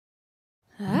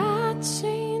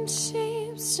change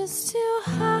shapes just to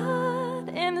hide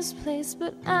in this place,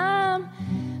 but I'm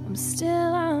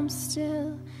still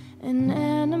an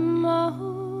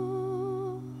animal.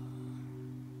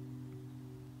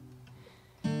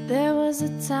 There was a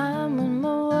time when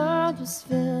my world was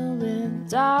filled with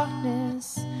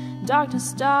darkness,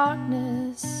 darkness,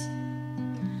 darkness.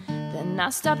 Then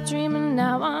I stopped dreaming,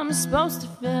 now I'm supposed to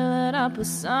fill it up with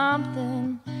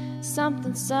something,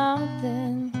 something,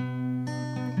 something.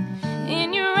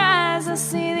 In your eyes I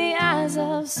see the eyes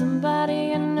of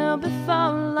somebody I knew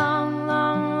before, long,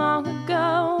 long, long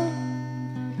ago.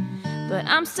 But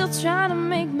I'm still trying to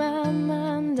make my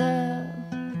mind up.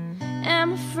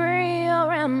 Am I free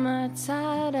or am I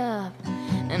tied up?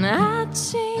 And I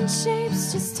change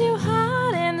shapes just to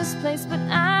hide in this place, but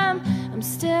I'm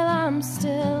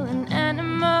still an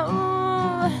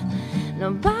animal.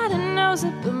 Nobody knows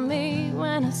it but me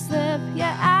when I slip.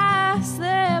 Yeah, I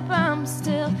slip, I'm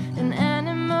still an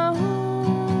animal.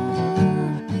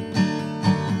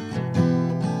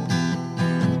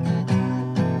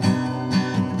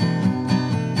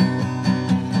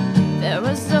 There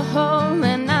was a hole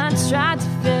and I tried to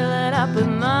fill it up with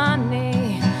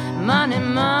money, money,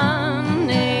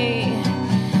 money.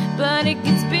 But it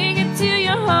gets bigger till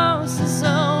your horse is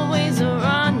always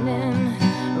running,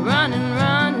 running,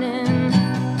 running.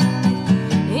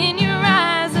 In your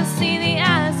eyes I see the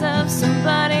eyes of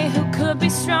somebody who could be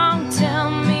strong. Tell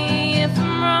me if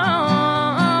I'm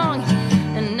wrong.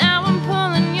 And now I'm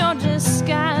pulling your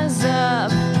disguise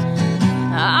up.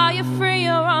 Are you free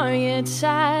or are you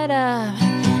tied up?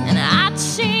 And I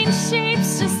change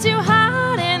shapes just to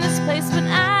hide in this place, but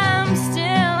I'm still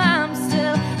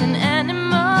an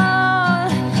animal.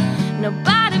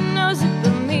 Nobody knows it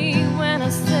but me when I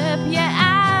slip. Yeah,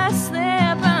 I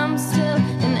slip, I'm still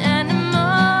an animal.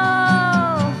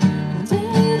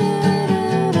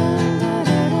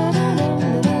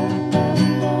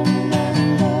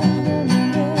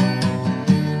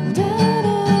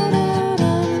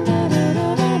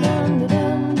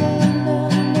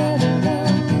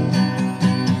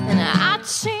 And I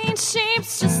change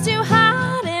shapes just to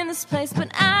hide in this place, but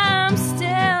I'm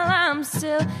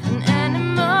still an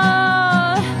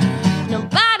animal.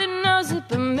 Nobody knows it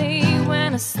but me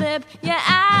when I slip. Yeah,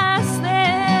 I slip.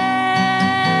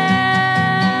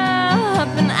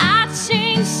 And I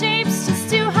change shapes just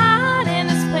to hide in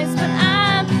this place, but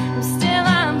I'm still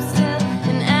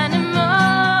an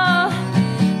animal.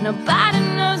 Nobody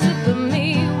knows it but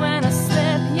me when I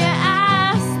slip. Yeah,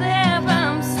 I slip,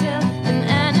 I'm still an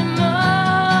animal.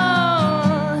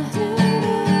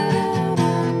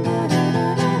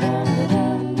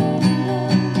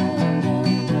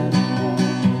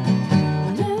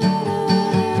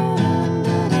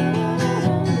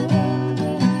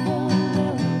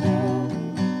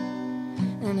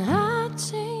 And I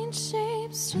change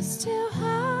shapes just to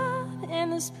hide in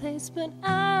this place, but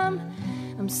I'm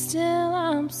still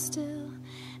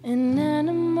an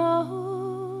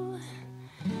animal.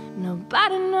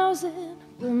 Nobody knows it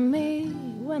but me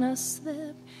when I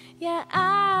slip. Yeah,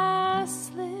 I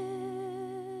slip.